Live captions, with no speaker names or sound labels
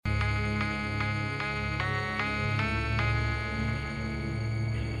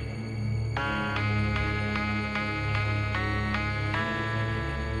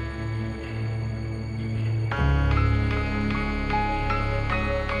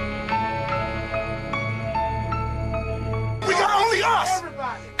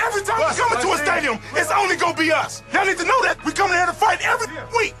Every time we come into a stadium, it's only gonna be us. Y'all need to know that. We coming here to fight every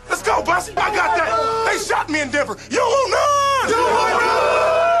week. Let's go, Bussy. I got that. They shot me in Denver. You won't none. You won't none.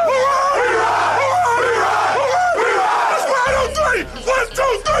 We ride. Let's ride on three. 1,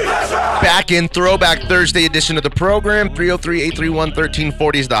 2, 3. Let's ride. Back in Throwback Thursday edition of the program.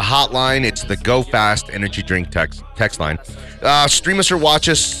 303-831-1340 is the hotline. It's the Go Fast Energy Drink text line. Stream us or watch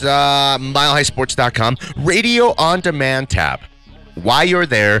us, milehighsports.com. Radio On Demand tab. While you're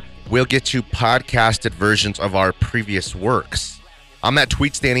there, we'll get you podcasted versions of our previous works. I'm at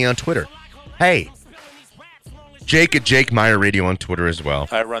TweetStanny on Twitter. Hey, Jake at Jake Meyer Radio on Twitter as well.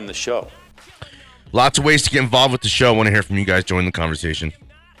 I run the show. Lots of ways to get involved with the show. I want to hear from you guys. Join the conversation.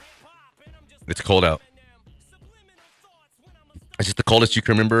 It's cold out. Is it the coldest you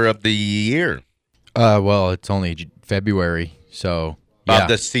can remember of the year? Well, it's only February, so yeah. Of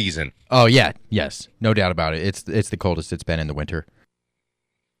the season. Oh yeah, yes, no doubt about it. It's the coldest it's been in the winter.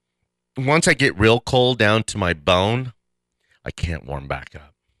 Once I get real cold down to my bone, I can't warm back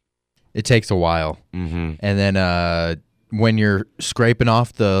up. It takes a while, Mm-hmm. and then when you're scraping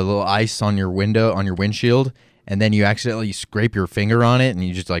off the little ice on your windshield, and then you accidentally scrape your finger on it, and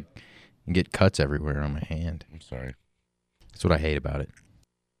you just you get cuts everywhere on my hand. I'm sorry. That's what I hate about it.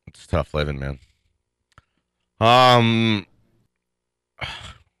 It's tough living, man.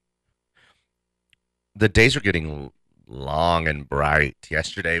 The days are getting long and bright.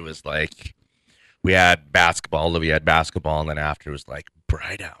 Yesterday was like we had basketball, and then after it was like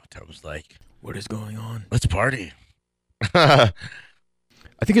bright out. I was like, What is going on? let's party. I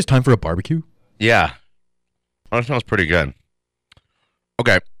think it's time for a barbecue. Yeah. Oh, that sounds pretty good.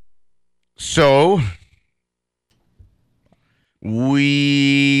 Okay. So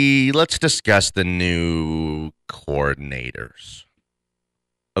let's discuss the new coordinators.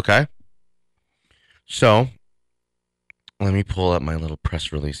 Okay. So let me pull up my little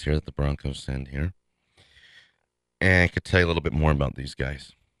press release here that the Broncos send here. And I could tell you a little bit more about these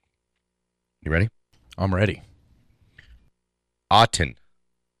guys. You ready? I'm ready. Outten.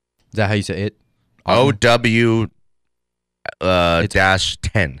 Is that how you say it? OW dash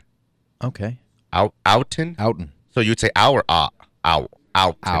 10. Okay. Outten? Outten. So you'd say ow or ah? Ow.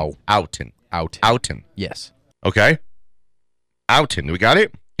 Outten. Ow. Outten. Out. Outten. Yes. Okay. Outten. We got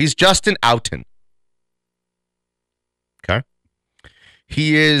it? He's Justin Outten. Okay.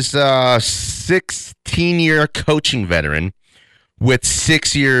 He is a 16-year coaching veteran with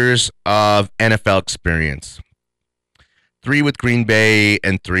 6 years of NFL experience. 3 with Green Bay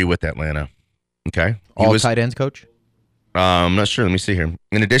and 3 with Atlanta. Okay. All tight ends coach? I'm not sure. Let me see here.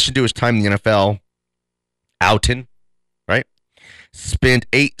 In addition to his time in the NFL, Outten, right, spent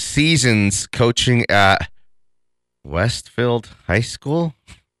 8 seasons coaching at Westfield High School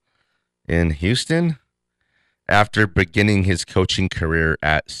in Houston after beginning his coaching career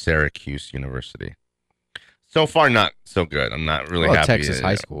at Syracuse University. So far, not so good. I'm not really happy. Texas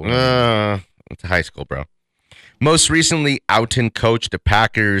high school. It's a high school, bro. Most recently, Outten coached a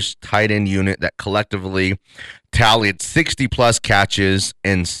Packers tight end unit that collectively tallied 60-plus catches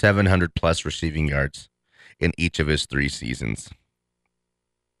and 700-plus receiving yards in each of his 3 seasons.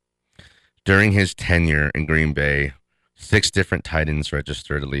 During his tenure in Green Bay, 6 different tight ends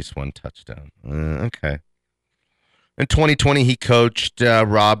registered at least 1 touchdown. Okay. In 2020, he coached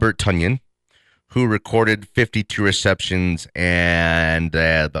Robert Tonyan, who recorded 52 receptions and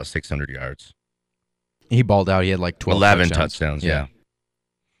about 600 yards. He balled out. He had like 11 touchdowns, yeah.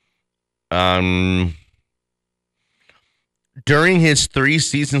 During his 3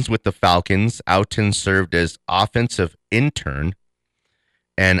 seasons with the Falcons, Outten served as offensive intern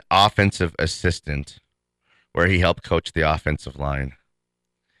and offensive assistant, where he helped coach the offensive line.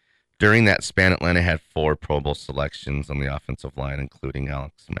 During that span, Atlanta had 4 Pro Bowl selections on the offensive line, including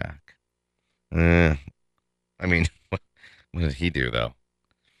Alex Mack. I mean, what did he do, though?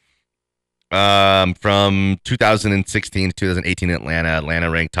 From 2016 to 2018 in Atlanta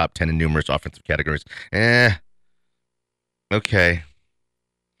ranked top 10 in numerous offensive categories. Okay.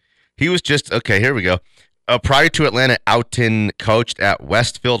 He was just, okay, here we go. Prior to Atlanta, Outten coached at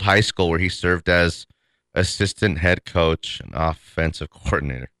Westfield High School, where he served as assistant head coach and offensive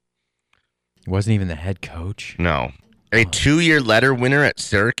coordinator. He wasn't even the head coach? No. A 2-year letter winner at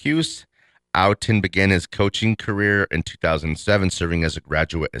Syracuse, Outten began his coaching career in 2007, serving as a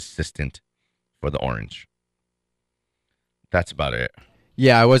graduate assistant for the Orange. That's about it.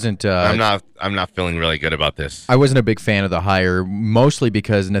 Yeah, I wasn't. I'm not feeling really good about this. I wasn't a big fan of the hire, mostly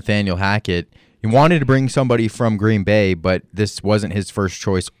because Nathaniel Hackett, he wanted to bring somebody from Green Bay, but this wasn't his first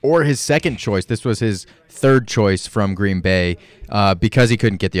choice or his second choice. This was his third choice from Green Bay because he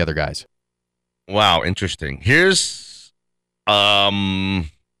couldn't get the other guys. Wow, interesting. Here's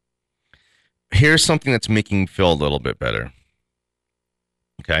here's something that's making me feel a little bit better.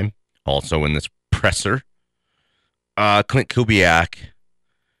 Okay. Also in this presser, Clint Kubiak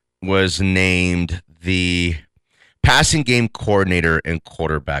was named the passing game coordinator and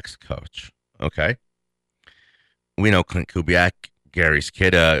quarterbacks coach. Okay. We know Clint Kubiak, Gary's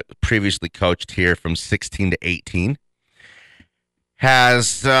kid, previously coached here from 16 to 18.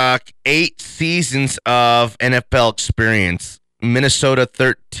 Has 8 seasons of NFL experience. Minnesota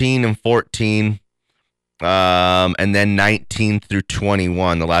 13 and 14. And then 19 through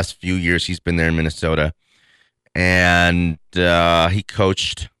 21. The last few years he's been there in Minnesota. And he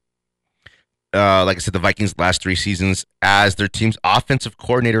coached, like I said, the Vikings last 3 seasons as their team's offensive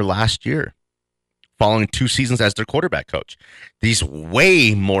coordinator last year, following 2 seasons as their quarterback coach. He's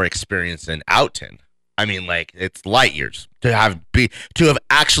way more experienced than Outten. I mean, like, it's light years to have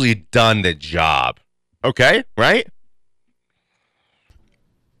actually done the job. Okay, right?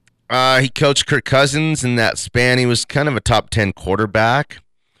 He coached Kirk Cousins in that span. He was kind of a top 10 quarterback.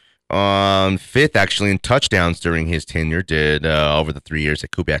 5th, actually, in touchdowns during his tenure, did over the 3 years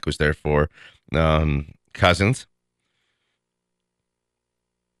that Kubiak was there for Cousins.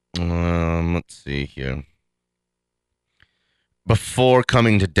 Let's see here. Before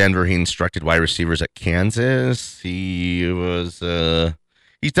coming to Denver, he instructed wide receivers at Kansas. He's done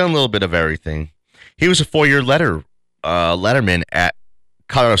a little bit of everything. He was a 4-year letterman at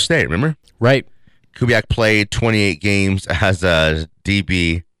Colorado State, remember? Right. Kubiak played 28 games as a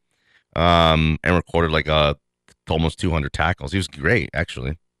DB and recorded like almost 200 tackles. He was great,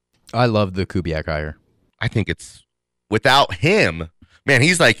 actually. I love the Kubiak hire. I think it's without him, man, I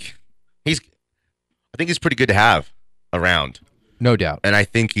think he's pretty good to have around. No doubt. And I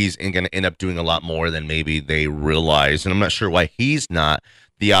think he's going to end up doing a lot more than maybe they realize. And I'm not sure why he's not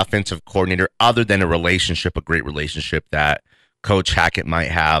the offensive coordinator other than a great relationship that Coach Hackett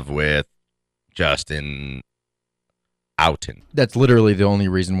might have with Justin Outten. That's literally the only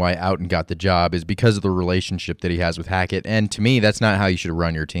reason why Outten got the job is because of the relationship that he has with Hackett. And to me, that's not how you should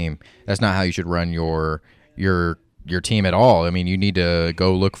run your team. That's not how you should run your team at all. I mean, you need to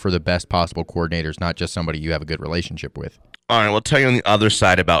go look for the best possible coordinators, not just somebody you have a good relationship with. All right, we'll tell you on the other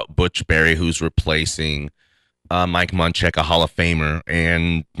side about Butch Berry, who's replacing Mike Munchak, a Hall of Famer,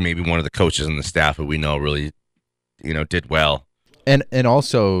 and maybe one of the coaches on the staff who we know really, did well. And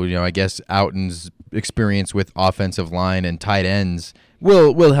also, I guess Outten's experience with offensive line and tight ends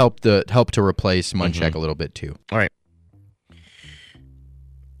will help to replace Munchak a little bit too. All right.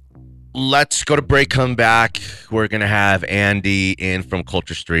 Let's go to break, come back. We're going to have Andy in from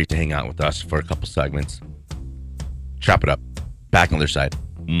Culture Street to hang out with us for a couple segments. Chop it up. Back on the other side.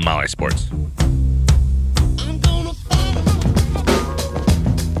 Mile High Sports.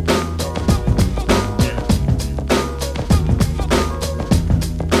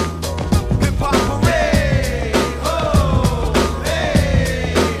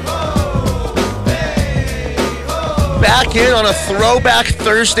 Back in on a throwback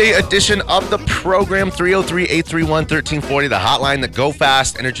Thursday edition of the program, 303-831-1340, the hotline, the Go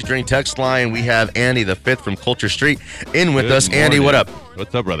Fast Energy Drink text line. We have Andy the 5th from Culture Street in with us. Andy, what up?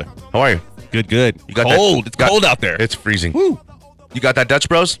 What's up, brother? How are you? Good. You got cold. It's cold out there. It's freezing. Woo. You got that Dutch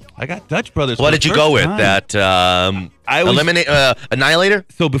Bros? I got Dutch Brothers. What did you go with? Time. That Annihilator?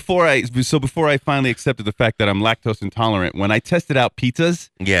 So before I finally accepted the fact that I'm lactose intolerant, when I tested out pizzas,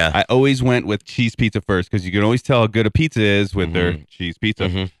 I always went with cheese pizza first because you can always tell how good a pizza is with their cheese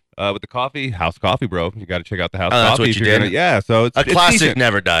pizza. With the coffee, house coffee, bro. You got to check out the house coffee. That's what you did? So it's a classic decent.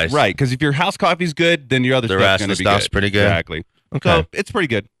 never dies. Right, because if your house coffee's good, then your other stuff's going to be stuff's good. pretty good. Exactly. Okay. So it's pretty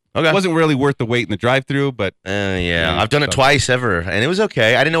good. Okay. It wasn't really worth the wait in the drive-thru, but I've done it twice ever, and it was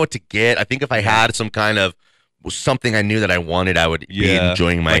okay. I didn't know what to get. I think if I had some kind of something I knew that I wanted, I would be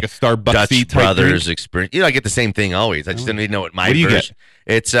enjoying my like a Starbucks Dutch Brothers experience. I get the same thing always. I just didn't even know what my What do you version.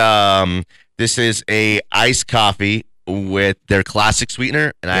 It's this is a iced coffee with their classic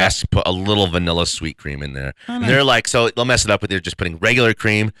sweetener, and I asked to put a little vanilla sweet cream in there. Oh, and nice. they're like, so they'll mess it up with either just putting regular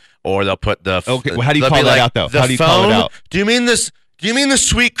cream, or they'll put the. Okay, well, how do you call that out, though? How do you call it out? Do you mean this? Do you mean the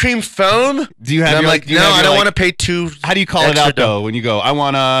sweet cream foam? Do you have? And I'm your, like, do you no, have I your, don't like- want to pay two. How do you call it out though? When you go, I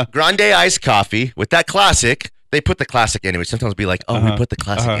want a grande iced coffee with that classic. They put the classic anyway. Sometimes we'll be like, we put the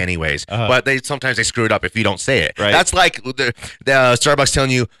classic anyways. But sometimes they screw it up if you don't say it. Right. That's like the Starbucks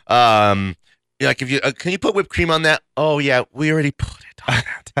telling you, like if you can you put whipped cream on that? Oh yeah, we already put it on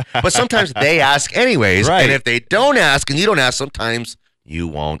that. But sometimes they ask anyways, Right. and if they don't ask and you don't ask, sometimes you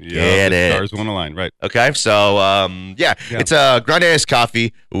won't get the it. Stars won't align, right? Okay, so it's a grande iced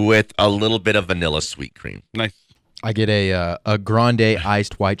coffee with a little bit of vanilla sweet cream. Nice. I get a grande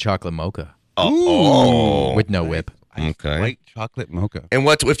iced white chocolate mocha Oh, with no whip. Okay. White chocolate mocha. And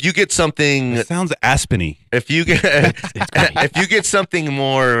what if you get something? It sounds aspeny. If you get if you get something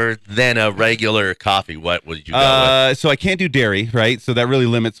more than a regular coffee, what would you go with? So I can't do dairy, right? So that really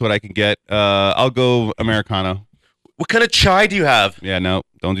limits what I can get. I'll go Americano. What kind of chai do you have? Yeah, no,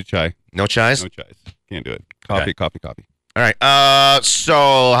 don't do chai. No chais? No chais. Can't do it. Coffee. All right.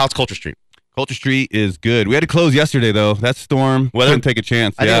 So how's Culture Street? Culture Street is good. We had to close yesterday, though. That storm, couldn't take a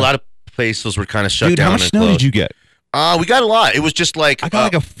chance. I think a lot of places were kind of shut down. Dude, how much snow did you get? We got a lot. It was just like... I got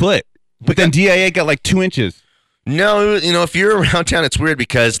like a foot. But then DIA got like 2 inches. No, if you're around town, it's weird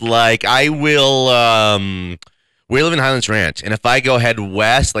because, like, I will... we live in Highlands Ranch, and if I go head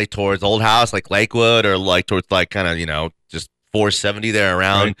west, like, towards Old House, like Lakewood, or, like, towards, like, kind of, just 470 there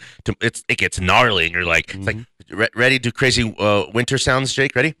around, it gets gnarly, and you're like, it's like, ready to do crazy winter sounds,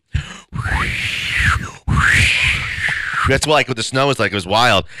 Jake? Ready? That's like what the snow was like. It was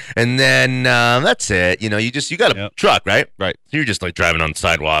wild. And then that's it. You got a truck, right? Right. So you're just like driving on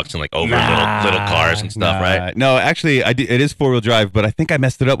sidewalks and like over little cars and stuff, right? No, actually, it is 4-wheel drive, but I think I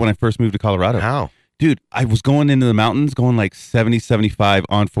messed it up when I first moved to Colorado. How? Dude, I was going into the mountains, going like 70, 75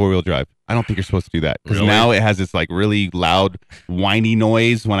 on 4-wheel drive. I don't think you're supposed to do that because now it has this like really loud, whiny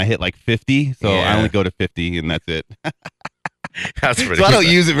noise when I hit like 50. So I only go to 50 and that's it. That's pretty so I don't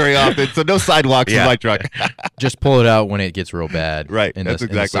use it very often. So no sidewalks in my truck. Just pull it out when it gets real bad. Right. That's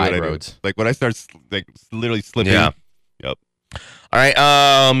exactly in the side what roads. I do. Like when I start like literally slipping. Yeah. Yep. All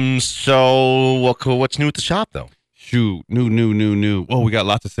right. So what's new at the shop though? Shoot. New. Oh, we got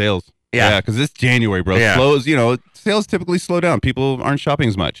lots of sales. Yeah, because it's January, bro. Yeah. Sales typically slow down. People aren't shopping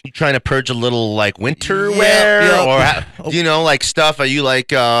as much. You trying to purge a little like winter wear or like stuff? Are you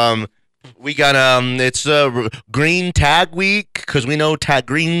like we got it's green tag week because we know tag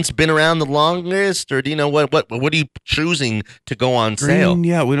green's been around the longest, or do you know what are you choosing to go on sale?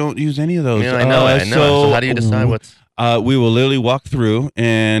 Yeah, we don't use any of those. Yeah, I know. So how do you decide what's? We will literally walk through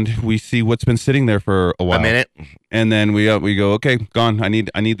and we see what's been sitting there for a while. A minute. And then we go, okay, gone. I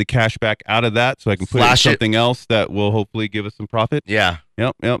need the cash back out of that so I can put it in something else that will hopefully give us some profit. Yeah.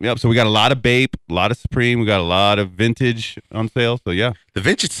 Yep. So we got a lot of Bape, a lot of Supreme. We got a lot of vintage on sale. So yeah. The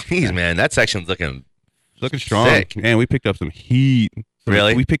vintage sneeze, man. That section's looking strong. Sick. Man, we picked up some heat.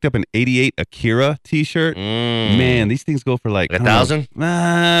 Really? We picked up an 88 Akira t-shirt. Man, these things go for like 1,000?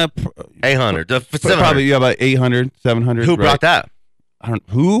 800. Probably about 800, 700. Who brought that? I don't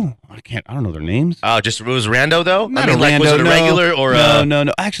know their names. Oh, it was rando though? Not a rando, was it a regular or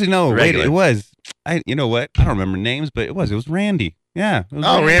no. Actually, no. Regular. Wait, it was. You know what? I don't remember names, but it was Randy. Yeah.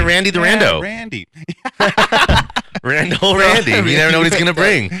 Randy the rando. Randy. Randy. You never know what he's gonna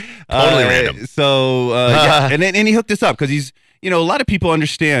bring. Totally random. So and he hooked us up because he's. A lot of people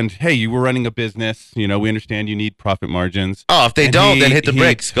understand, hey, you were running a business. We understand you need profit margins. Oh, if they don't, then hit the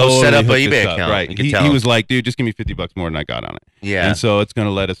bricks. Go set up an eBay account. Right. He was like, dude, just give me $50 more than I got on it. Yeah. And so it's going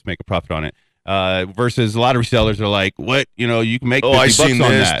to let us make a profit on it. Versus a lot of resellers are like, what? You can make $50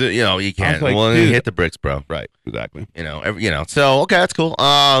 on that. You can't. Like, well, hit the bricks, bro. Right. Exactly. So, okay, that's cool.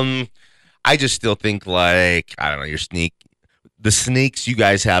 I just still think like, I don't know, the sneaks you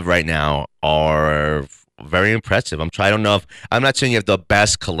guys have right now are very impressive. I'm not saying you have the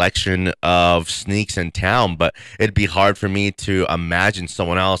best collection of sneaks in town, but it'd be hard for me to imagine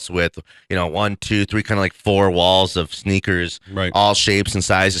someone else with 1, 2, 3 kind of like 4 walls of sneakers, right, all shapes and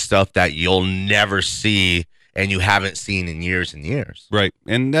sizes, stuff that you'll never see and you haven't seen in years and years. Right.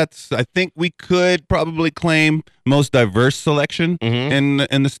 And I think we could probably claim most diverse selection in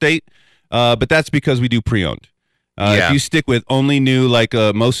the state, but that's because we do pre-owned. If you stick with only new, like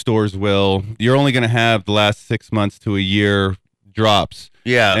most stores will, you're only going to have the last 6 months to a year drops.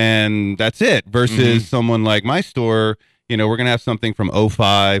 Yeah. And that's it. Versus someone like my store, we're going to have something from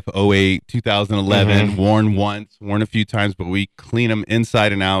 05, 08, 2011, worn once, worn a few times, but we clean them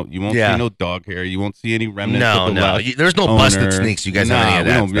inside and out. You won't see no dog hair. You won't see any remnants of the last There's no busted sneaks. You guys have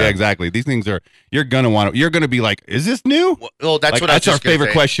any of that. Yeah, exactly. These things you're going to be like, is this new? Well, that's our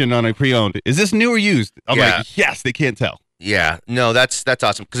favorite question on a pre-owned. Is this new or used? I'm like, yes, they can't tell. Yeah, no, that's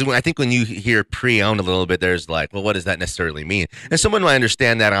awesome. Because I think when you hear pre-owned a little bit, there's like, well, what does that necessarily mean? And someone might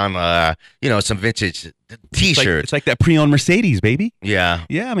understand that on, some vintage T-shirts. It's like that pre-owned Mercedes, baby. Yeah.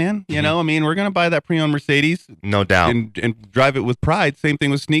 Yeah, man. We're going to buy that pre-owned Mercedes. No doubt. And drive it with pride. Same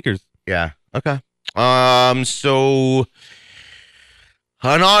thing with sneakers. Yeah. Okay. So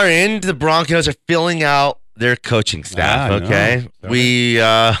on our end, the Broncos are filling out their coaching staff. Okay. We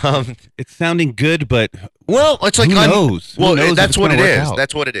it's sounding good, but it's like who knows? Well, who knows that's what it is. Out?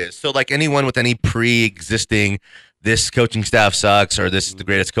 That's what it is. So like anyone with any pre-existing, this coaching staff sucks or this is the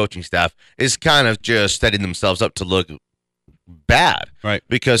greatest coaching staff is kind of just setting themselves up to look bad. Right.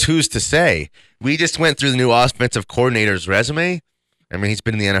 Because who's to say We just went through the new offensive coordinator's resume. I mean, he's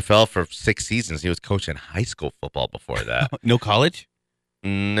been in the NFL for 6 seasons. He was coaching high school football before that. No college?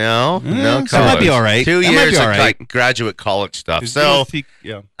 No college. That might be all right. 2 That years might be of all right. like graduate college stuff. Is So,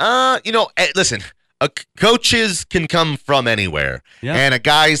 yeah. listen, coaches can come from anywhere. Yeah. And a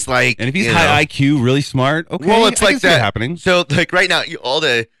guy's like, And if he's high IQ, really smart, okay. well, it's I like can see it that happening. So, like right now,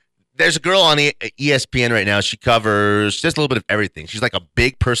 there's a girl on ESPN right now. She covers just a little bit of everything. She's like a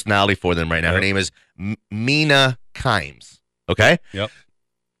big personality for them right now. Her name is Mina Kimes. Okay? Yep.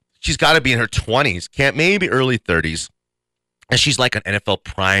 She's got to be in her 20s, maybe early 30s. And she's like an NFL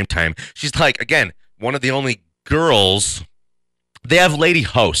primetime. She's like, again, one of the only girls. They have lady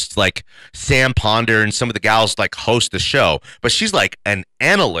hosts like Sam Ponder and some of the gals like host the show. But she's like an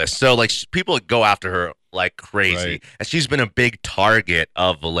analyst. So like people go after her like crazy. Right. And she's been a big target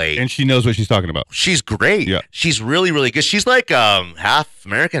of late. And she knows what she's talking about. She's great. Yeah. She's really, really good. She's like half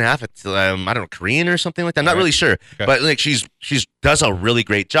American, half I don't know, Korean or something like that. I'm not really sure. Okay. But like she's does a really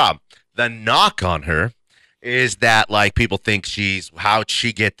great job. The knock on her is that like people think how'd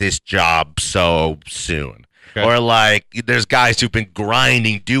she get this job so soon? Okay. Or like there's guys who've been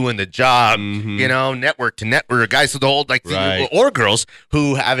grinding, doing the job, network to network, guys with the whole or girls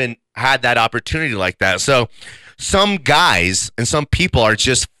who haven't had that opportunity like that. So some guys and some people are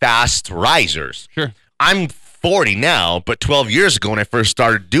just fast risers. Sure. I'm 40 now, but 12 years ago when I first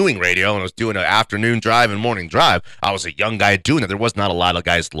started doing radio and I was doing an afternoon drive and morning drive, I was a young guy doing it. There was not a lot of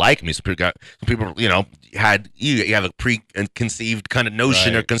guys like me. Some people, you have a preconceived kind of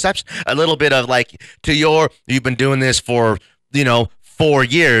notion or conception. A little bit of like you've been doing this for 4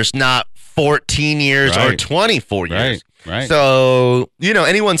 years, not 14 years or 24 years. Right. So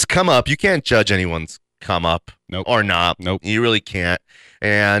anyone's come up. You can't judge anyone's come up or not. Nope. You really can't.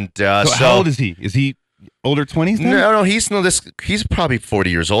 And so how old is he? Is he older 20s now? No, he's probably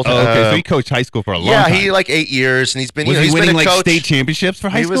 40 years old. Oh, okay, so he coached high school for a long time. Yeah, he like 8 years, and he's been. Was he he's winning been a like coach. state championships for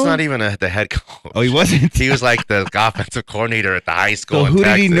high school? He was not even the head coach. Oh, he wasn't. He was like the offensive coordinator at the high school. So in who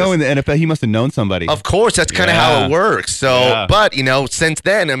Texas. did he know in the NFL? He must have known somebody. Of course, that's kind of how it works. So, but since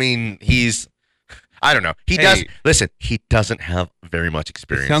then, I mean, I don't know. He doesn't have very much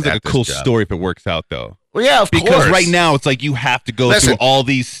experience. Sounds like a cool story if it works out, though. Well, yeah, of course. Because right now it's like you have to go through all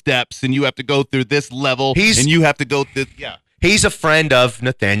these steps, and you have to go through this level, and you have to go through. Yeah. He's a friend of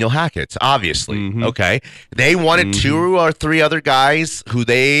Nathaniel Hackett's, obviously. Mm-hmm. Okay, they wanted 2 or 3 other guys who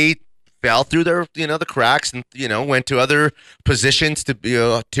they fell through their the cracks and went to other positions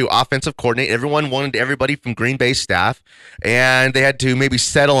to offensive coordinate. Everyone wanted everybody from Green Bay staff, and they had to maybe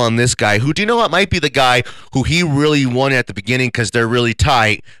settle on this guy who what might be the guy who he really wanted at the beginning because they're really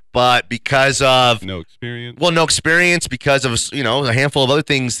tight. But because of no experience, because of a handful of other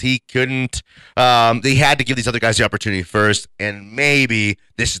things, he couldn't. They had to give these other guys the opportunity first, and maybe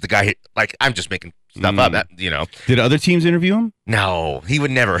this is the guy. Like I'm just making stuff up. That Did other teams interview him? No, he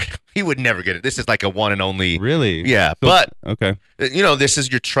would never. He would never get it. This is like a one and only. Really? Yeah, So, but okay. This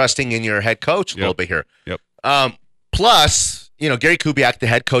is your trusting in your head coach a little bit here. Yep. Plus, Gary Kubiak, the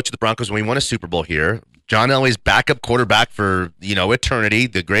head coach of the Broncos, when we won a Super Bowl here. John Elway's backup quarterback for, eternity,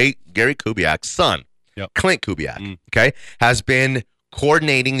 the great Gary Kubiak's son, Clint Kubiak, okay, has been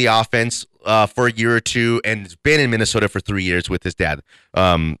coordinating the offense for a year or two and has been in Minnesota for 3 years with his dad,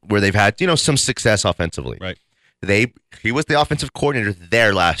 where they've had, some success offensively. Right. He was the offensive coordinator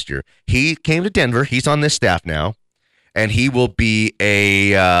there last year. He came to Denver. He's on this staff now, and he will be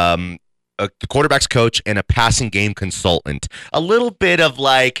the quarterback's coach and a passing game consultant. A little bit of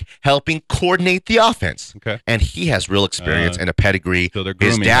like helping coordinate the offense. Okay. And he has real experience and a pedigree. So they're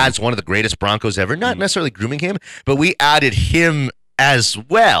His grooming dad's him. one of the greatest Broncos ever. Not necessarily grooming him, but we added him as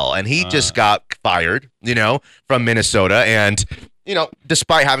well. And he just got fired, from Minnesota. And,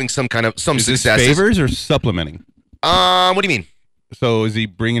 despite having some Is this success. favors or supplementing? What do you mean? So is he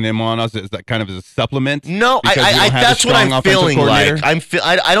bringing him on as that kind of as a supplement? No, Because you don't have that's a what strong I'm offensive feeling coordinator? like.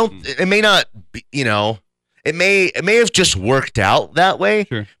 I don't. It may not be. It may have just worked out that way.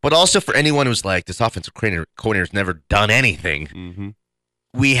 Sure. But also for anyone who's like this offensive coordinator's never done anything. Mm-hmm.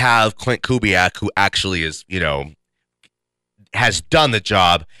 We have Clint Kubiak who actually is has done the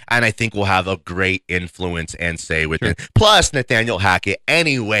job, and I think will have a great influence and say with it. Plus Nathaniel Hackett,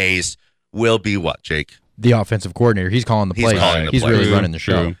 anyways, will be what, Jake? The offensive coordinator. He's calling the plays. He's really running the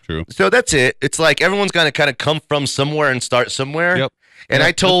show. True. So that's it. It's like everyone's going to kind of come from somewhere and start somewhere. Yep. And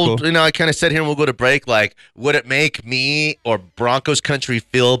I told, cool. I kind of said here, and we'll go to break, like, would it make me or Broncos country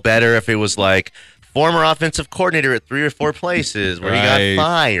feel better if it was like former offensive coordinator at 3 or 4 places where he got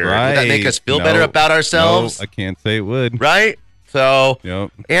fired? Would that make us feel better about ourselves? No, I can't say it would. Right? So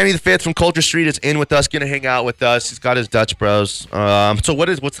Yep. Andy the Fifth from Culture Street is in with us, gonna hang out with us. He's got his Dutch Bros. So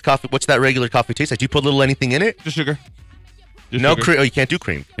what's the coffee? What's that regular coffee taste like? Do you put a little anything in it? Just sugar. No cream. Oh, you can't do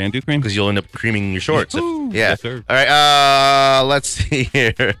cream. Can't do cream because you'll end up creaming your shorts. Yeah. Yes, sir. All right. Let's see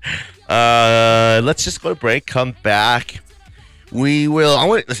here. Let's just go to break. Come back. We will.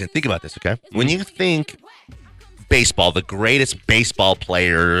 Listen. Think about this, okay? When you think baseball, the greatest baseball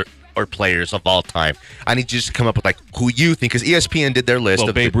player or players of all time, I need you to just come up with like who you think, because ESPN did their list.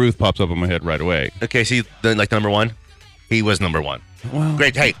 Well, Babe Ruth pops up in my head right away. Okay. See, like number one, he was number one. Well,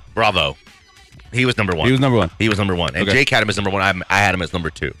 great. Hey, bravo. He was number one. He was number one. He was number one. And Okay. Jake had him as number one. I had him as number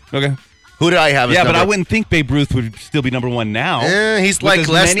two. Okay. Who did I have as Yeah, number but I wouldn't think Babe Ruth would still be number one now. He's With like as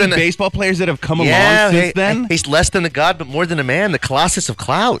less many than baseball players that have come along since then. He's less than a god, but more than a man. The Colossus of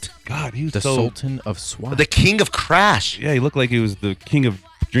Clout. God, he was The so. Sultan of Swat. The king of Crash. Yeah, he looked like he was the king of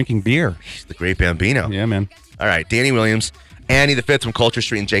drinking beer. He's the great Bambino. Yeah, man. All right, Danny Williams, Andy the Fifth from Culture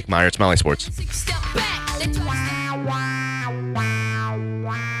Street, and Jake Meyer. It's Mile High Sports.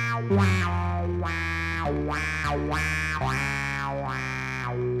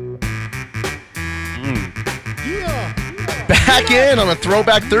 Back in on a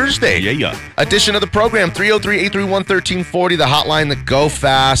Throwback Thursday. Yeah. Edition of the program, 303-831-1340, the hotline, the Go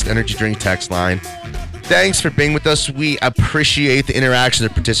Fast Energy Drink text line. Thanks for being with us. We appreciate the interaction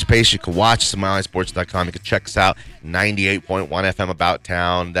and participation. You can watch us at milehighsports.com. You can check us out, 98.1 FM About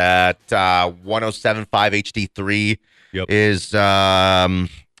Town. That 107.5 HD3 is a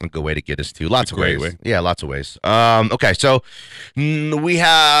good way to get us to. Lots of ways. Way. Yeah, lots of ways. Okay, so we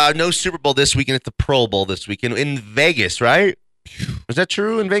have no Super Bowl this weekend. It's the Pro Bowl this weekend in Vegas, right? Is that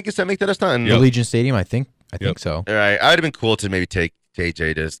true in Vegas? That make that? That's not in Allegiant Stadium, I think so. All right, I would have been cool to maybe take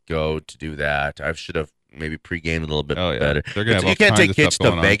KJ to go to do that. I should have maybe pre-gamed a little bit better. They're gonna have you can't all take kinds of kids stuff to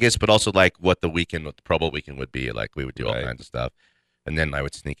going on. Vegas, but also like what the Pro Bowl weekend would be. Like we would do all Right. kinds of stuff, and then I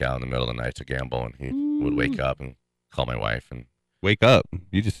would sneak out in the middle of the night to gamble, and he would wake up and call my wife and. Wake up.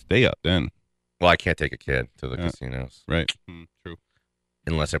 You just stay up then. Well, I can't take a kid to the casinos. Right. True.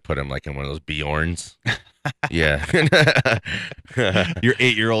 Unless I put him like in one of those Bjorns. Yeah. Your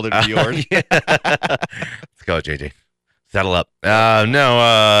 8-year-old at Bjorn. Yeah. Let's go, JJ. Settle up.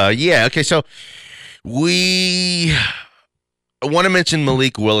 Yeah. Okay. So I want to mention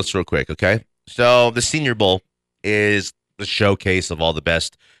Malik Willis real quick. Okay. So the Senior Bowl is the showcase of all the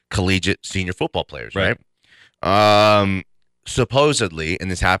best collegiate senior football players, right? Supposedly,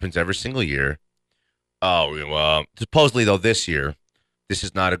 and this happens every single year. Supposedly though, this year, this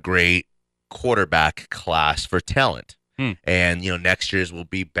is not a great quarterback class for talent. And next year's will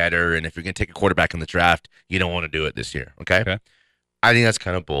be better. And if you're going to take a quarterback in the draft, you don't want to do it this year. Okay. I think that's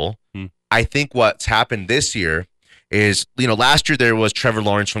kind of bull. I think what's happened this year is, last year there was Trevor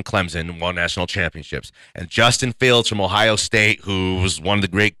Lawrence from Clemson, won national championships, and Justin Fields from Ohio State, who was one of the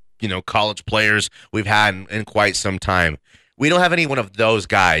great, college players we've had in quite some time. We don't have any one of those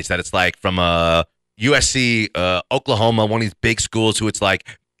guys that it's like from USC, Oklahoma, one of these big schools who it's like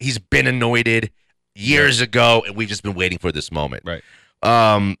he's been anointed years ago, and we've just been waiting for this moment. Right.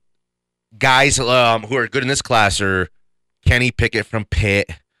 Guys who are good in this class are Kenny Pickett from Pitt,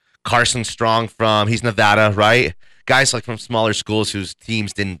 Carson Strong he's Nevada, right? Guys like from smaller schools whose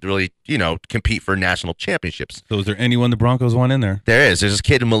teams didn't really, compete for national championships. So is there anyone the Broncos want in there? There's this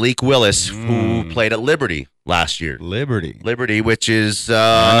kid, Malik Willis, who played at Liberty last year. Liberty, which is,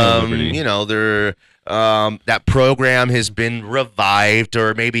 Liberty. they're that program has been revived,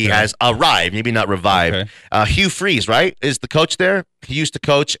 or maybe has arrived, maybe not revived. Okay. Hugh Freeze, right, is the coach there. He used to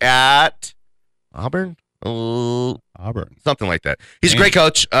coach at Auburn. Something like that. He's a great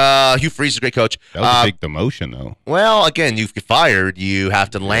coach. Hugh Freeze is a great coach. That was a big demotion, though. Well, again, you get fired. You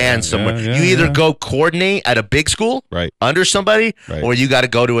have to land somewhere. You either go coordinate at a big school, right, under somebody, or you got to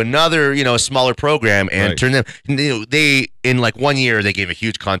go to another, a smaller program and turn them. They in like 1 year they gave a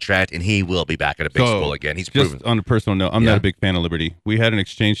huge contract, and he will be back at a big school again. He's proven. Just on a personal note, I'm not a big fan of Liberty. We had an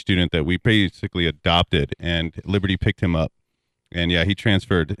exchange student that we basically adopted, and Liberty picked him up. And he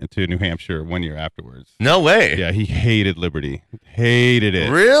transferred to New Hampshire 1 year afterwards. No way. Yeah, he hated Liberty. Hated it.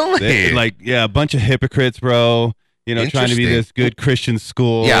 Really? A bunch of hypocrites, bro. Trying to be this good Christian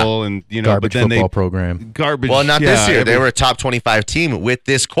school, and garbage but then football program. Garbage. Well, not this year. They were a top 25 team with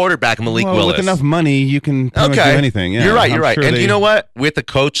this quarterback, Malik Willis. With enough money, you can pretty much do anything. Yeah, you're right. Sure, and you know what? With the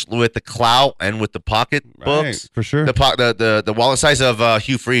coach, with the clout, and with the pocketbooks, for sure, the wallet size of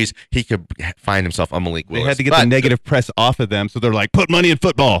Hugh Freeze, he could find himself on Malik Willis. They had to get the negative press off of them, so they're like, put money in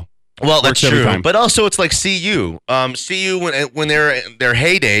football. Well, that's true. But also, it's like CU. CU when they're in their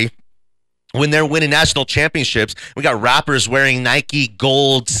heyday. when they're winning national championships, we got rappers wearing Nike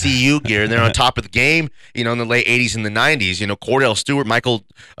gold CU gear, and they're on top of the game, in the late 80s and the 90s. Cordell Stewart, Michael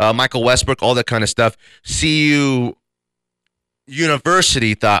Westbrook, all that kind of stuff. CU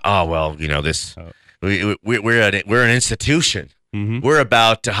University thought, we're an institution. Mm-hmm. We're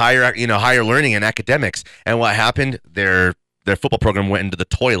about to higher learning and academics. And what happened? Their football program went into the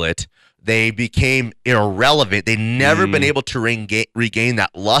toilet. They became irrelevant. They've never been able to regain that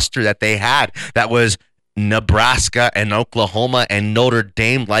luster that they had. That was Nebraska and Oklahoma and Notre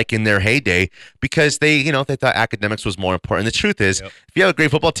Dame like in their heyday, because they thought academics was more important. The truth is, if you have a great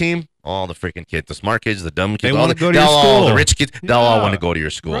football team, all the freaking kids, the smart kids, the dumb kids, all the rich kids, they'll all want to go to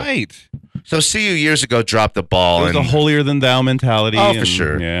your school. Right. So CU years ago dropped the ball. It was a holier than thou mentality. Oh, for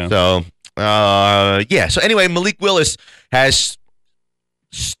sure. Yeah. So, So anyway, Malik Willis has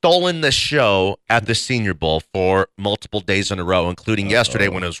stolen the show at the Senior Bowl for multiple days in a row, including yesterday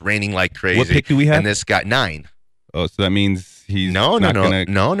when it was raining like crazy. What pick do we have? And this got 9. Oh, so that means he's no.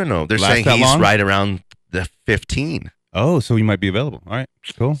 They're saying he's long? right around the 15. Oh, so he might be available. All right,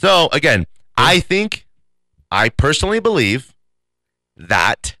 cool. So again, I personally believe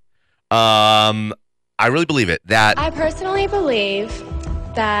that. I really believe it. I personally believe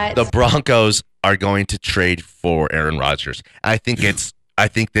that the Broncos are going to trade for Aaron Rodgers. I think this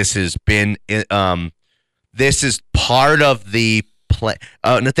has been this is part of the plan.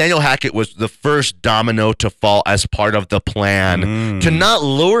 Nathaniel Hackett was the first domino to fall as part of the plan to not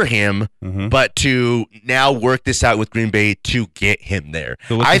lure him, but to now work this out with Green Bay to get him there.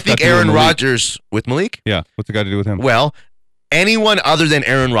 So I think Aaron Rodgers with Malik. Yeah, what's it got to do with him? Well, anyone other than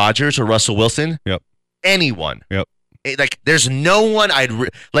Aaron Rodgers or Russell Wilson. Yep. Anyone. Yep. There's no one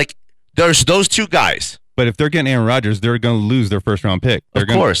There's those two guys. But if they're getting Aaron Rodgers, they're going to lose their first-round pick. Of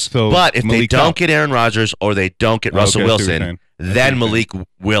course. But if they don't get Aaron Rodgers or they don't get Russell Wilson, then Malik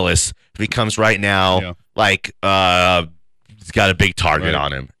Willis becomes right now he's got a big target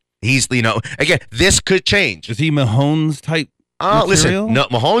on him. He's, again, this could change. Is he Mahomes type? Listen, no,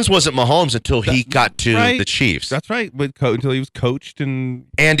 Mahomes wasn't Mahomes until he got to the Chiefs. That's right, but until he was coached and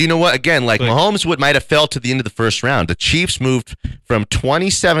you know what? Again, Mahomes might have fell to the end of the first round. The Chiefs moved from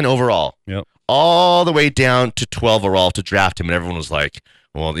 27 overall, all the way down to 12 overall to draft him, and everyone was like,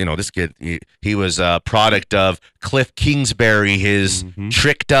 "Well, this kid, he was a product of Cliff Kingsbury, his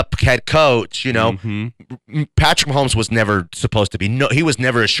tricked up head coach." Patrick Mahomes was never supposed to be. No, he was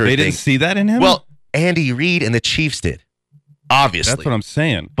never a sure thing. They didn't see that in him. Well, Andy Reid and the Chiefs did. Obviously. That's what I'm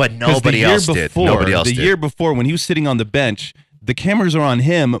saying. But nobody else did. The year before, when he was sitting on the bench, the cameras are on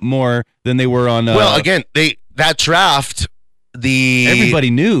him more than they were on... well, again, that draft,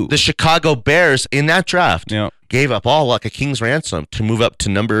 everybody knew. The Chicago Bears in that draft gave up all like a king's ransom to move up to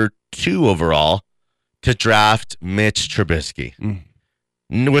number 2 overall to draft Mitch Trubisky,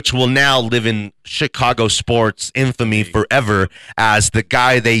 which will now live in Chicago sports infamy forever as the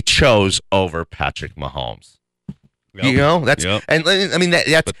guy they chose over Patrick Mahomes. That's and I mean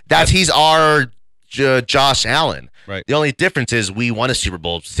that's he's our Josh Allen. Right. The only difference is we won a Super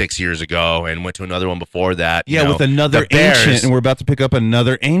Bowl 6 years ago and went to another one before that. With another ancient, and we're about to pick up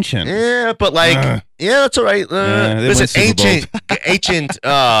another ancient. Yeah, but that's all right. Listen, ancient,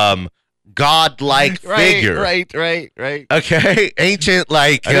 godlike figure. Right. Okay, ancient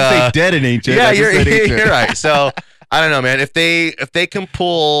I didn't say dead and ancient. Yeah, you're right. So I don't know, man. If they can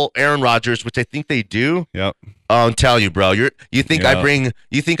pull Aaron Rodgers, which I think they do. Yep. I'm telling you, bro. You think I'm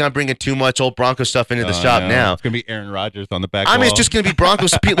bringing too much old Broncos stuff into the shop now? It's gonna be Aaron Rodgers on the back. It's just gonna be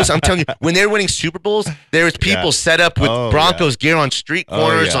Broncos. Listen, I'm telling you, when they're winning Super Bowls, there's people set up with Broncos gear on street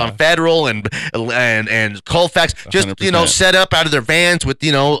corners, on Federal and Colfax, just 100%. Set up out of their vans with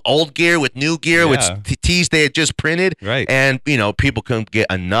old gear with new gear with tees they had just printed, right? And people couldn't get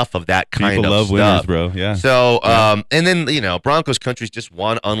enough of that kind of love stuff. Winners, bro. Yeah. So and then Broncos country's just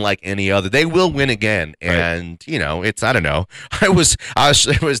one unlike any other. They will win again, and it's, I don't know. There was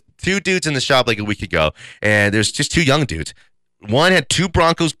 2 dudes in the shop like a week ago, and there's just 2 young dudes. One had 2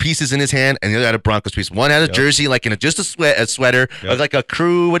 Broncos pieces in his hand, and the other had a Broncos piece. One had a jersey, like in just a sweater, like a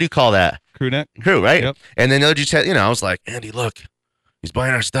crew. What do you call that? Crew neck. Crew, right? Yep. And then the other dude said, I was like, Andy, look. He's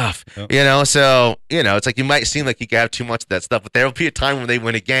buying our stuff, Yep. So, it's like you might seem like you can have too much of that stuff, but there will be a time when they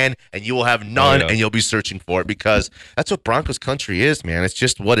win again and you will have none and you'll be searching for it, because that's what Broncos country is, man. It's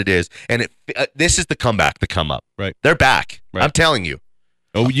just what it is. And this is the comeback, the come up. Right. They're back. Right. I'm telling you.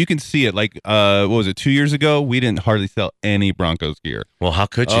 Oh, you can see it. Like, what was it? 2 years ago, we didn't hardly sell any Broncos gear. Well, how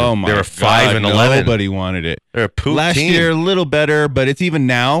could you? Oh my They were 5 and 11. Nobody wanted it. They're a poop Last team. year, a little better, but it's even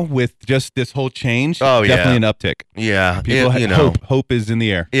now with just this whole change. Oh, definitely an uptick. Yeah, People, hope is in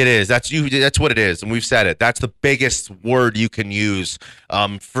the air. It is. That's what it is, and we've said it. That's the biggest word you can use,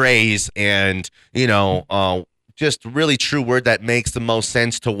 phrase, and just really true word that makes the most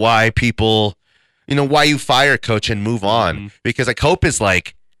sense to why people. Why you fire a coach and move on. Because like hope is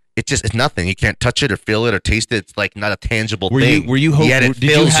like it's nothing. You can't touch it or feel it or taste it. It's like not a tangible thing. Were you hope? Did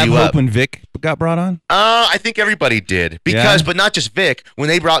you have hope when Vic got brought on? I think everybody did but not just Vic. When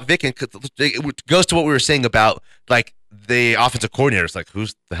they brought Vic in, it goes to what we were saying about like the offensive coordinators. Like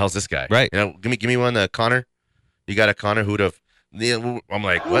who's the hell's this guy? Right. Give me one. Connor. You got a Connor? Who'd have? I'm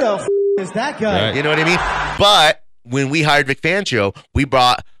like, what? Who the is that guy? Right. You know what I mean? But when we hired Vic Fangio, we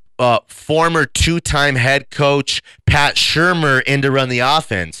brought former 2-time head coach Pat Shurmur in to run the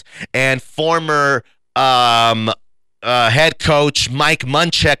offense, and former head coach Mike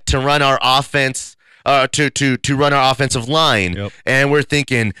Munchak to run our offense, to run our offensive line. Yep. And we're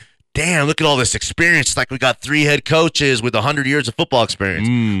thinking, damn, look at all this experience. It's like we got 3 head coaches with 100 years of football experience.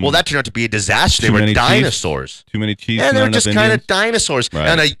 Well, that turned out to be a disaster. They were dinosaurs. Too many Chiefs. And they were just kind of dinosaurs. Right.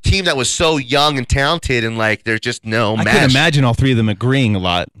 And a team that was so young and talented, and like there's just no match. I can imagine all 3 of them agreeing a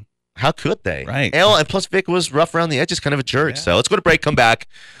lot. How could they? Right. And plus, Vic was rough around the edges, kind of a jerk. Yeah. So let's go to break, come back.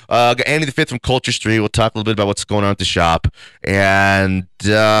 Got Andy the Fifth from Culture Street. We'll talk a little bit about what's going on at the shop. And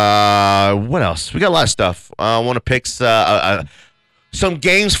what else? We got a lot of stuff. I want to pick some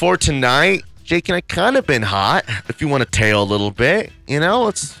games for tonight. Jake and I kind of been hot. If you want to tail a little bit,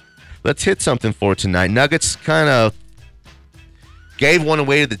 let's hit something for tonight. Nuggets kind of gave one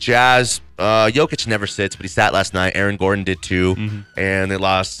away to the Jazz. Jokic never sits, but he sat last night. Aaron Gordon did too. And they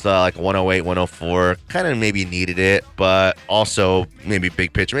lost like 108, 104. Kind of maybe needed it, but also maybe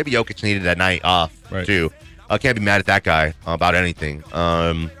big picture. Maybe Jokic needed that night off too. I can't be mad at that guy about anything.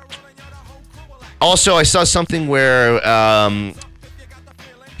 Also, I saw something where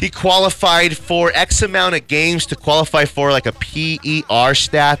he qualified for X amount of games to qualify for like a PER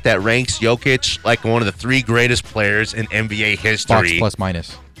stat that ranks Jokic like one of the 3 greatest players in NBA history. Box plus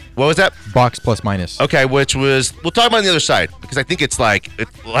minus. What was that? Box plus minus. Okay, which was we'll talk about on the other side because I think it's like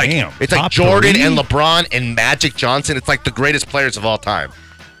Damn, it's like Jordan and LeBron and Magic Johnson. It's like the greatest players of all time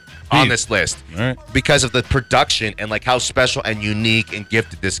on this list because of the production and like how special and unique and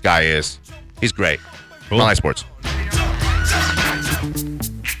gifted this guy is. He's great. Cool. Mile High Sports.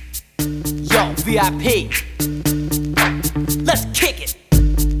 Yo, VIP. Let's kick it.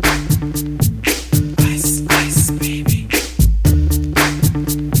 Ice, ice, baby.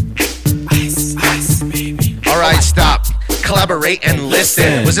 Ice, ice, baby. All right, stop. Collaborate and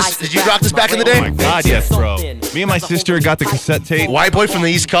listen. Did you rock this back in the day? Oh my God, yes, bro. Me and my sister got the cassette tape. White boy from the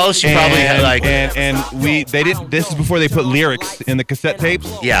East Coast. You probably had like they did. This is before they put lyrics in the cassette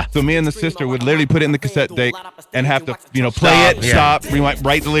tapes. Yeah. So me and the sister would literally put it in the cassette tape and have to play stop, rewind,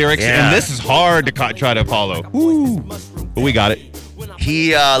 write the lyrics. Yeah. And this is hard to try to follow. Woo. But we got it.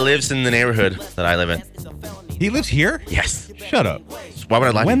 He lives in the neighborhood that I live in. He lives here? Yes. Shut up. Why would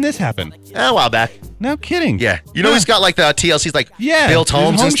I lie? When this happened? A while back. No kidding. Yeah. He's got like the TLC's like built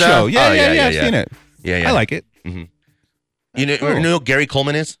homes home and stuff. show. Yeah, I've seen it. Yeah. I like it. Mm-hmm. You know who Gary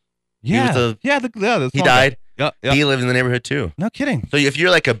Coleman is? Yeah. He died. Yeah. He lived in the neighborhood too. No kidding. So if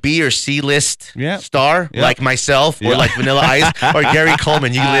you're like a B or C list star, Yeah. like myself, or like Vanilla Ice, or Gary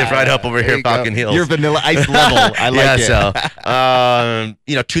Coleman, you live right up over here, Falcon Hills. You're Vanilla Ice level. I like it. So,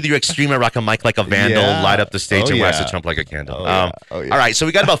 to the extreme, I rock a mic like a vandal, light up the stage, and wax the trump like a candle. All right, so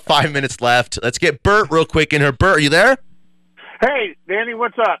we got about 5 minutes left. Let's get Bert real quick in here. Bert, are you there? Hey, Danny,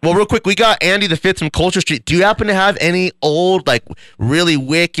 what's up? Well, real quick, we got Andy the Fifth from Culture Street. Do you happen to have any old, like, really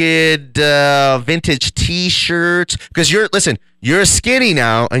wicked vintage T-shirts? Because you're skinny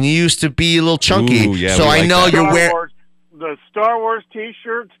now, and you used to be a little chunky. Ooh, yeah, so I know you're wearing the Star Wars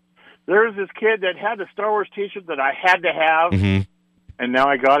T-shirts. There's this kid that had the Star Wars T-shirt that I had to have, and now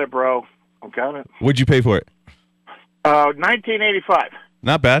I got it, bro. I got it. What'd you pay for it? 1985.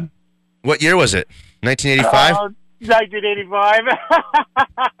 Not bad. What year was it? 1985. 1985.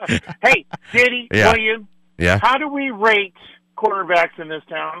 Hey, Diddy, William. Yeah. How do we rate quarterbacks in this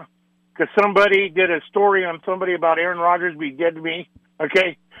town? Because somebody did a story on somebody about Aaron Rodgers be dead to me.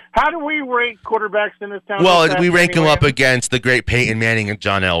 Okay. How do we rate quarterbacks in this town? Well, we rank them up against the great Peyton Manning and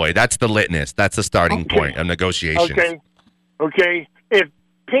John Elway. That's the litmus. That's the starting point of negotiations. Okay. If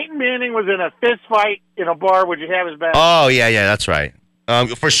Peyton Manning was in a fist fight in a bar, would you have his back? Oh, yeah, that's right.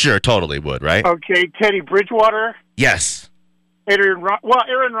 For sure, totally would, right? Okay, Teddy Bridgewater. Yes.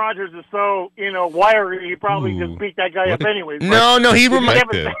 Aaron Rodgers is so, wiry, he probably just beat that guy up anyways. No,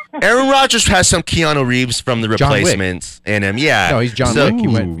 Aaron Rodgers has some Keanu Reeves from The Replacements in him. Yeah. No, he's John Wick.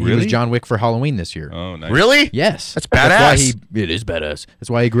 He was John Wick for Halloween this year. Oh, nice. Really? Yes. That's badass. It is badass. That's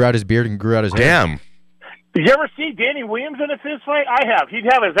why he grew out his beard and grew out his hair. Damn. Did you ever see Danny Williams in a fist fight? I have. He'd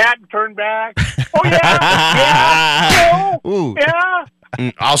have his hat turned back. Oh, yeah. Ooh. Yeah.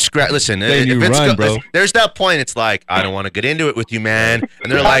 I'll scratch. Listen, bro. There's that point. It's like, I don't want to get into it with you, man.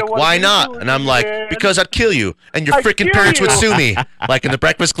 And they're like, why not? And I'm like, because I'd kill you, and your freaking parents would sue me, like in the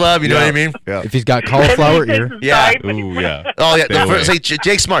Breakfast Club. You know what I mean? Yeah. If he's got cauliflower ear. Yeah. Ooh, yeah. Oh yeah. Say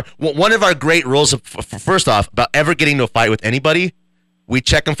Jake Smart. One of our great rules, first off, about ever getting into a fight with anybody, we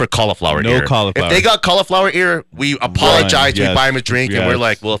check them for cauliflower ear. No cauliflower. If they got cauliflower ear, we apologize. We buy them a drink, and we're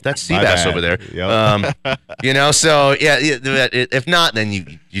like, well, if that's sea bass over there, Yep. So yeah. If not, then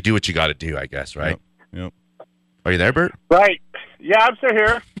you do what you got to do, I guess, right? Yep. Are you there, Bert? Right. Yeah, I'm still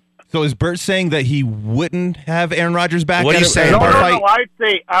here. So is Bert saying that he wouldn't have Aaron Rodgers back? What are you saying, No, Bert? I'd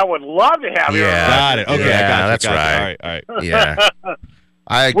say I would love to have you. Got it. Okay, Yeah, I got you. that's right. All right. Yeah.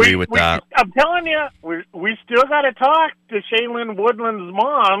 I agree with that. I'm telling you, we still got to talk to Shaylin Woodland's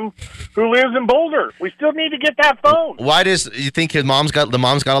mom, who lives in Boulder. We still need to get that phone. Why you think the mom's got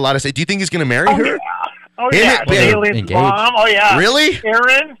a lot to say? Do you think he's going to marry her? Oh, yeah. Shaylin's mom. Oh, yeah. Really?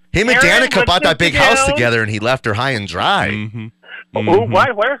 Aaron? Him and Aaron, Danica bought that big house together, and he left her high and dry. Mm-hmm. Oh,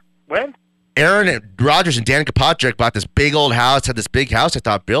 why? Where? When? Aaron Rodgers and Danica Patrick bought this big old house, had this big house I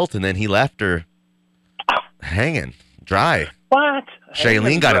thought built, and then he left her hanging dry. What?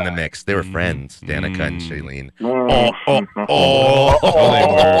 Shailene got in the mix. They were friends, Danica and Shailene.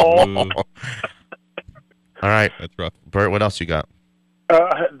 All right. That's rough. Bert, what else you got?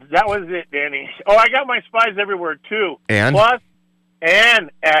 That was it, Danny. Oh, I got my spies everywhere, too. And? Plus, and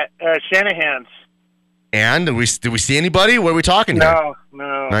at Shanahan's. And? Do we see anybody? What are we talking here?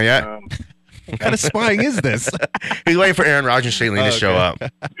 No. Not yet? No. What kind of spying is this? He's waiting for Aaron Rodgers and Shailene to show up.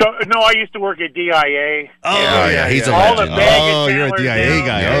 No, I used to work at DIA. Oh, yeah. He's a All legend. the baggage you're a handlers DIA down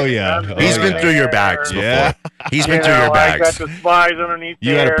guy. there. Oh, yeah. He's been through your bags before. Yeah. He's been through your bags. I got the spies underneath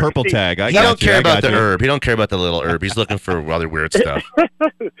You there. had a purple tag. He don't care about the herb. He don't care about the little herb. He's looking for other weird stuff.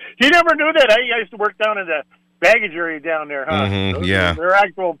 He never knew that. I used to work down in the baggage area down there, huh? Mm-hmm, yeah. They're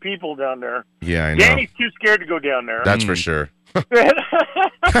actual people down there. Yeah, I know. Danny's too scared to go down there. That's for sure.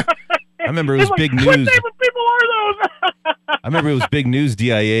 I remember it was big news. What type of people are those? I remember it was big news.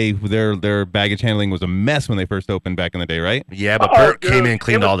 DIA, their baggage handling was a mess when they first opened back in the day, right? Yeah, but Bert came in and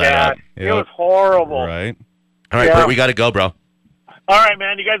cleaned all that up. It was horrible. Right. All right, Bert, we got to go, bro. All right,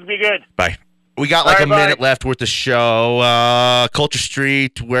 man. You guys be good. Bye. We got a minute left with the show. Culture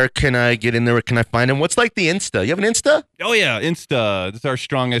Street, where can I get in there? Where can I find him? What's like the Insta? You have an Insta? Oh, yeah. Insta. It's our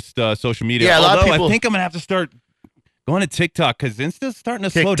strongest social media. Yeah, a lot of Although people... I think I'm going to have to start going to TikTok because Insta's starting to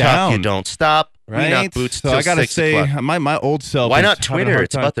slow TikTok, down. You don't stop. Right? So I got to say, my old self. Why not Twitter?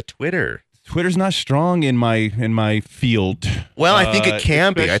 It's about the Twitter. Twitter's not strong in my field. Well, I think it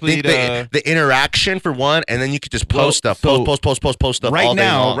can be. I think the interaction for one, and then you could just post stuff, post stuff right all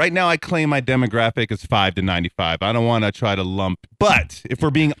day long. Right now, I claim my demographic is 5 to 95. I don't want to try to lump, but if we're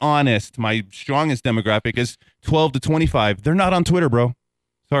being honest, my strongest demographic is 12 to 25. They're not on Twitter, bro.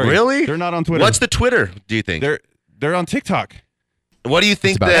 Sorry, really? They're not on Twitter. What's the Twitter? Do you think they're on TikTok? What do you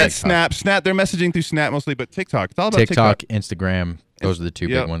think that Snap? They're messaging through Snap mostly, but TikTok. It's all about TikTok, Instagram. Those are the two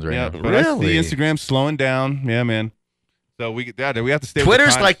big ones right now. But I see Instagram slowing down. Yeah, man. So we have to stay.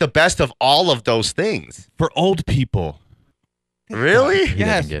 Twitter's like the best of all of those things for old people. Really?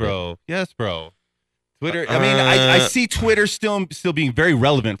 Yes, bro. Yes, bro. Twitter. I mean, I see Twitter still being very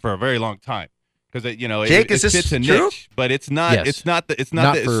relevant for a very long time because Jake, it fits a niche, but it's not. Yes. It's not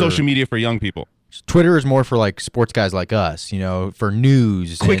the social media for young people. Twitter is more for like sports guys like us, for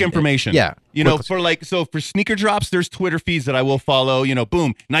news, quick information. Yeah, for sneaker drops, there's Twitter feeds that I will follow.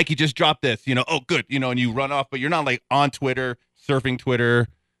 Boom, Nike just dropped this. Oh, good. And you run off, but you're not like on Twitter, surfing Twitter.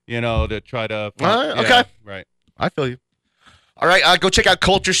 To try to. Okay, right. I feel you. All right, go check out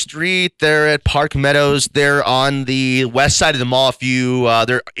Culture Street. They're at Park Meadows. They're on the west side of the mall. If you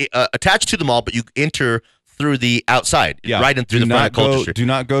they're attached to the mall, but you enter through the outside, right in through the front of Culture Street. Do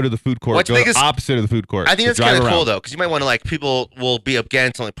not go to the food court. Go opposite of the food court. I think that's kind of cool, though, because you might want to, people will be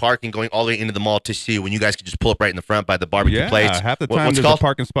against parking going all the way into the mall to see when you guys can just pull up right in the front by the barbecue place. Half the time there's a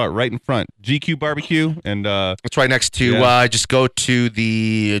parking spot right in front. GQ Barbecue. And it's right next to, just go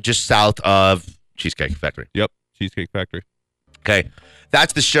to just south of Cheesecake Factory. Yep, Cheesecake Factory. Okay,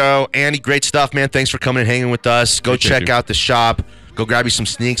 that's the show. Andy, great stuff, man. Thanks for coming and hanging with us. Go check out the shop. Go grab you some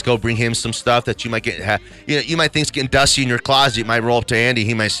sneaks. Go bring him some stuff that you might get. You might think's getting dusty in your closet. You might roll up to Andy.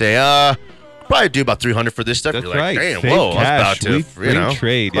 He might say, Probably do about $300 for this stuff. That's You're like, right. damn, Save whoa, cash. I was about to, We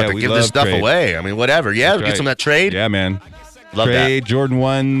trade. about Yeah, to we give love this stuff trade. away. I mean, whatever. Yeah, That's get right. some of that trade. Yeah, man. Love Trade, Jordan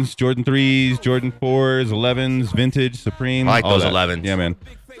 1s, Jordan 3s, Jordan 4s, 11s, vintage, Supreme. I like all those that. 11s. Yeah, man.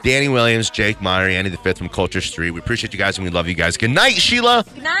 Danny Williams, Jake Meyer, Andy the Fifth from Culture Street. We appreciate you guys and we love you guys. Good night, Sheila.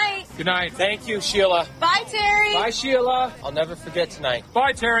 Good night. Good night. Thank you, Sheila. Bye, Terry. Bye, Sheila. I'll never forget tonight.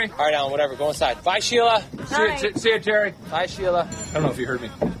 Bye, Terry. All right, Alan, whatever. Go inside. Bye, Sheila. See you, Terry. Bye, Sheila. I don't know if you heard me.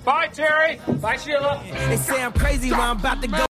 Bye, Terry. Bye, Sheila. They say I'm crazy when I'm about to go.